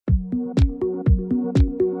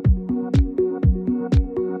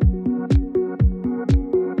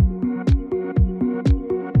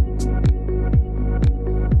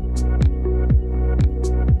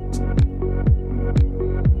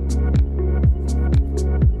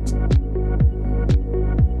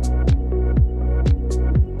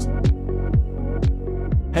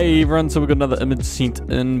Hey everyone, so we've got another image sent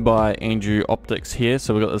in by Andrew Optics here.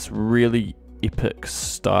 So we've got this really epic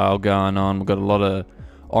style going on. We've got a lot of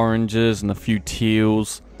oranges and a few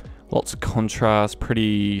teals, lots of contrast,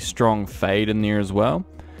 pretty strong fade in there as well.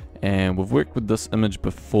 And we've worked with this image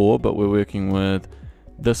before, but we're working with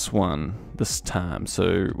this one this time. So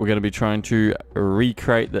we're going to be trying to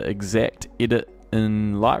recreate the exact edit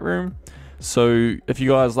in Lightroom. So if you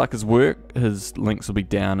guys like his work, his links will be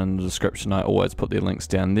down in the description. I always put their links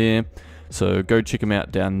down there. So go check them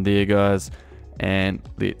out down there, guys. And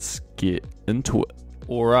let's get into it.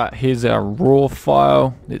 Alright, here's our raw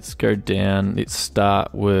file. Let's go down. Let's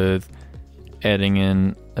start with adding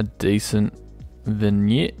in a decent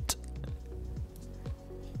vignette.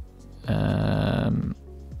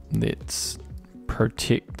 Let's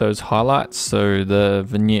protect those highlights so the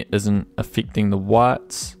vignette isn't affecting the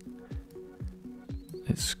whites.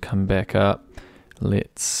 Let's come back up.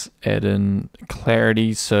 Let's add in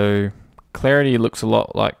clarity. So clarity looks a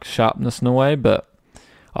lot like sharpness in a way, but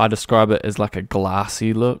I describe it as like a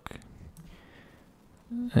glassy look.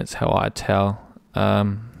 That's how I tell.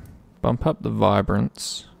 Bump up the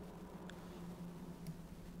vibrance.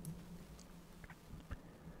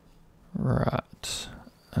 Right.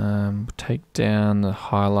 Take down the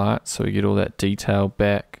highlights so we get all that detail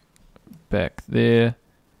back there.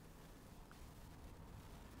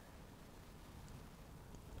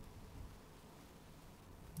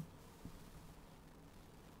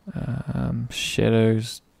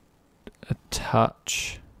 Shadows a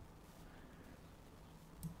touch.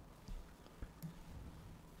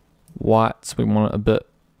 Whites, we want a bit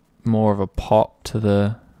more of a pop to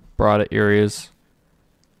the brighter areas.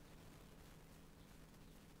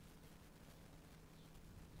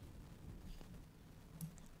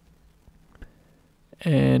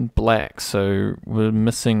 And black, so we're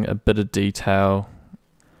missing a bit of detail.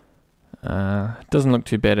 Doesn't look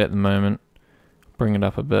too bad at the moment. Bring it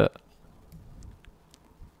up a bit.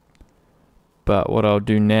 But what I'll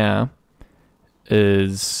do now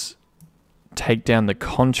is take down the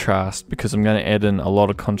contrast, because I'm going to add in a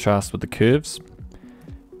lot of contrast with the curves,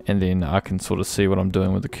 and then I can sort of see what I'm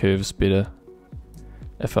doing with the curves better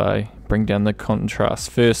if I bring down the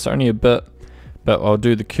contrast first. Only a bit, but I'll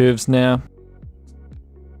do the curves now.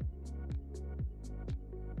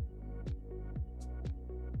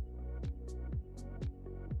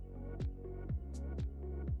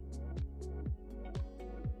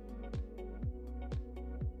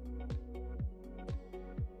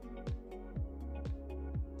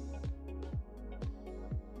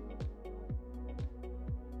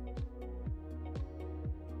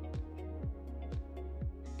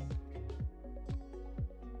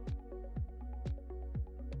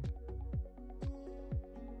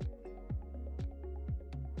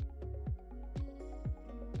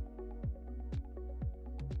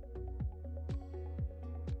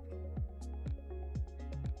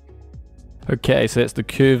 Okay, so that's the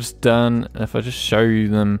curves done. If I just show you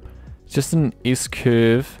them, it's just an S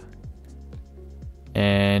curve,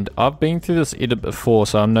 and I've been through this edit before,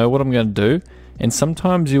 so I know what I'm going to do. And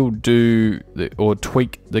sometimes you'll do or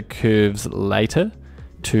tweak the curves later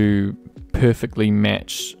to perfectly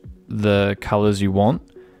match the colors you want.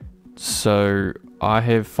 So I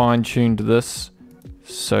have fine-tuned this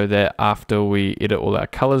so that after we edit all our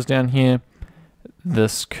colors down here,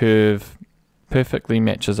 this curve perfectly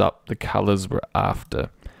matches up the colors we're after.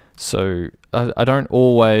 So I don't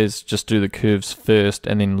always just do the curves first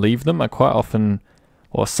and then leave them. I quite often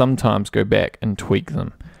or sometimes go back and tweak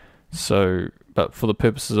them. So, but for the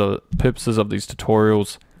purposes of these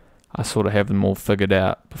tutorials, I sort of have them all figured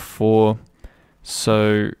out before.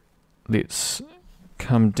 So let's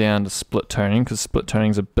come down to split toning, because split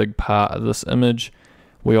toning is a big part of this image.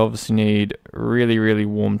 We obviously need really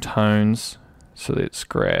warm tones. So let's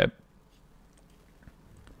grab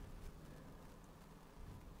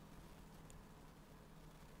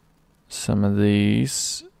some of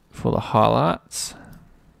these for the highlights.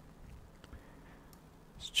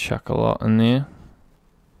 Let's chuck a lot in there.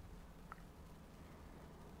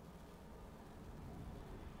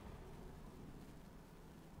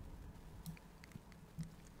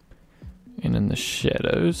 And in the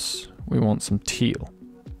shadows, we want some teal.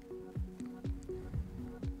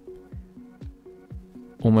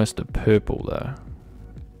 Almost a purple though.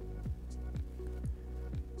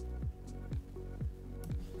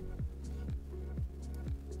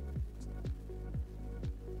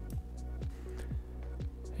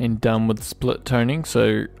 And done with split toning,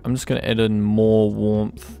 so I'm just going to add in more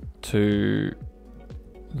warmth to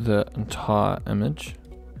the entire image.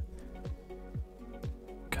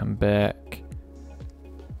 Come back.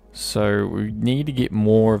 So we need to get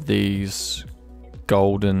more of these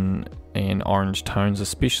golden and orange tones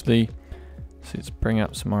especially. So let's bring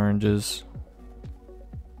up some oranges.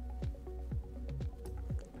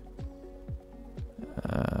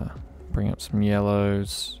 Bring up some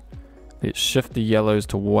yellows. Let's shift the yellows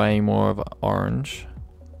to way more of an orange.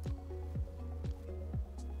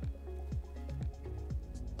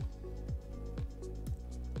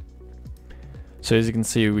 So as you can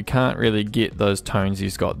see, we can't really get those tones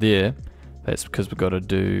he's got there. That's because we've got to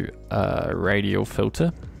do a radial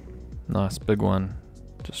filter. Nice big one.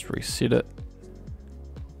 Just reset it.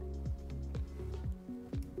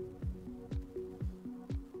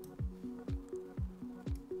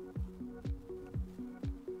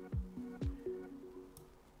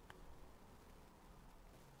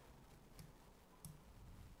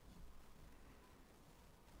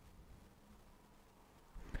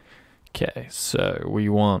 Okay, so we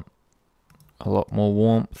want a lot more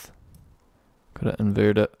warmth. Gotta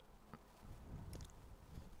invert it.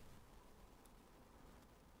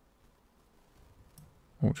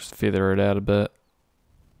 We'll just feather it out a bit.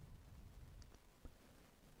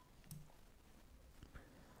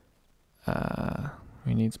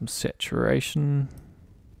 We need some saturation.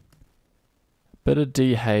 A bit of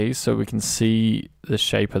dehaze so we can see the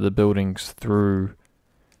shape of the buildings through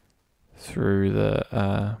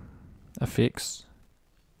the effects.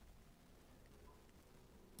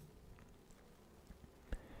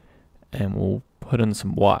 And we'll put in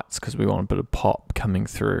some whites because we want a bit of pop coming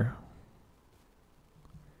through.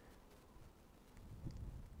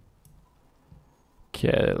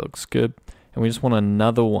 Okay, that looks good. And we just want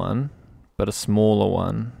another one, but a smaller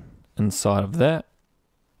one inside of that.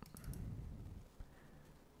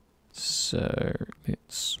 So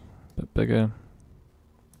let's a bit bigger.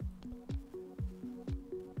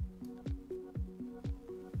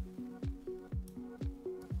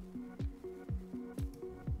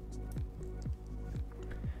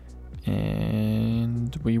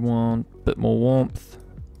 And we want a bit more warmth.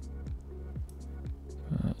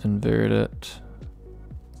 Invert it.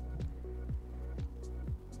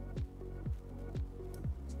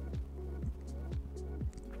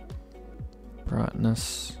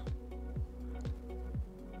 Brightness.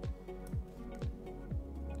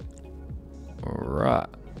 Alright,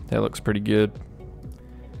 that looks pretty good.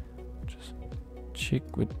 Just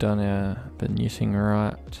check we've done our vignetting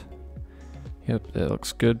right. Yep, that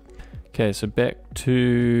looks good. Okay, so back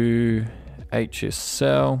to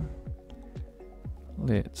HSL.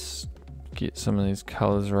 Let's get some of these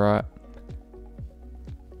colors right.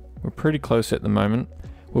 We're pretty close at the moment.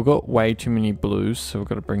 We've got way too many blues, so we've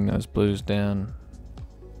got to bring those blues down.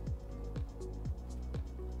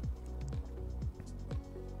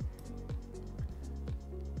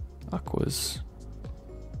 Aquas.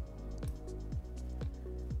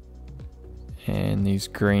 And these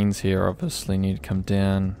greens here obviously need to come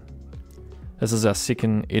down. This is our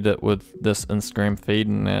second edit with this Instagram feed,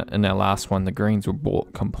 and in our last one the greens were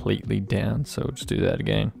brought completely down, so we'll just do that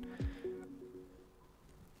again.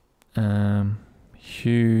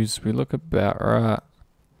 Hues, we look about right.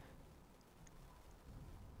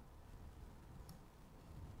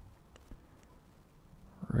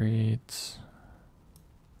 Reds.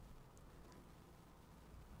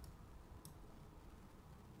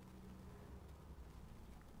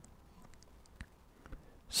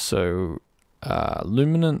 So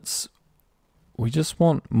luminance, we just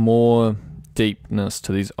want more deepness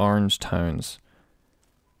to these orange tones.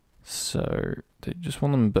 So they just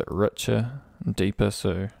want them a bit richer and deeper,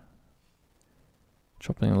 so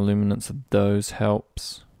dropping the luminance of those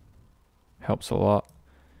helps a lot.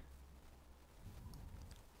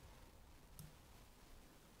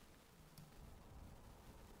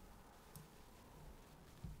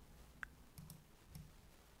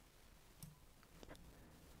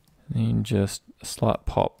 And just a slight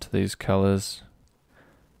pop to these colors.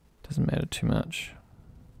 Doesn't matter too much.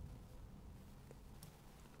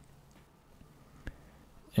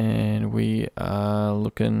 And we are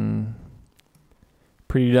looking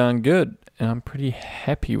pretty darn good. And I'm pretty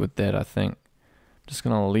happy with that, I think. Just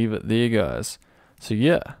gonna leave it there, guys. So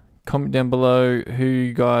yeah, comment down below who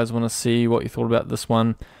you guys want to see, what you thought about this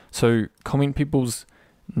one. So comment people's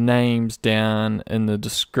names down in the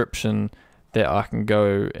description that I can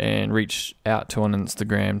go and reach out to on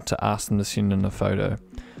Instagram to ask them to send in a photo.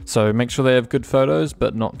 So make sure they have good photos,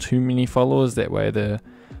 but not too many followers. That way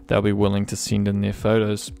they'll be willing to send in their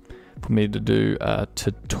photos for me to do a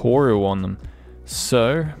tutorial on them.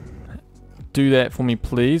 So do that for me,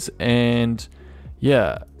 please. And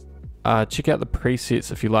yeah, check out the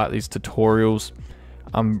presets if you like these tutorials.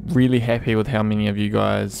 I'm really happy with how many of you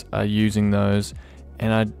guys are using those,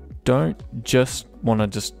 and I don't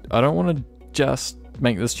want to just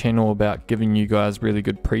make this channel about giving you guys really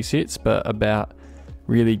good presets, but about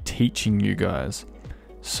really teaching you guys.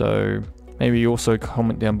 So maybe also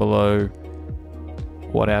comment down below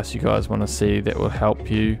what else you guys want to see that will help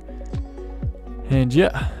you. And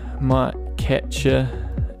yeah, might catch you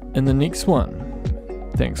in the next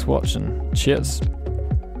one. Thanks for watching. Cheers.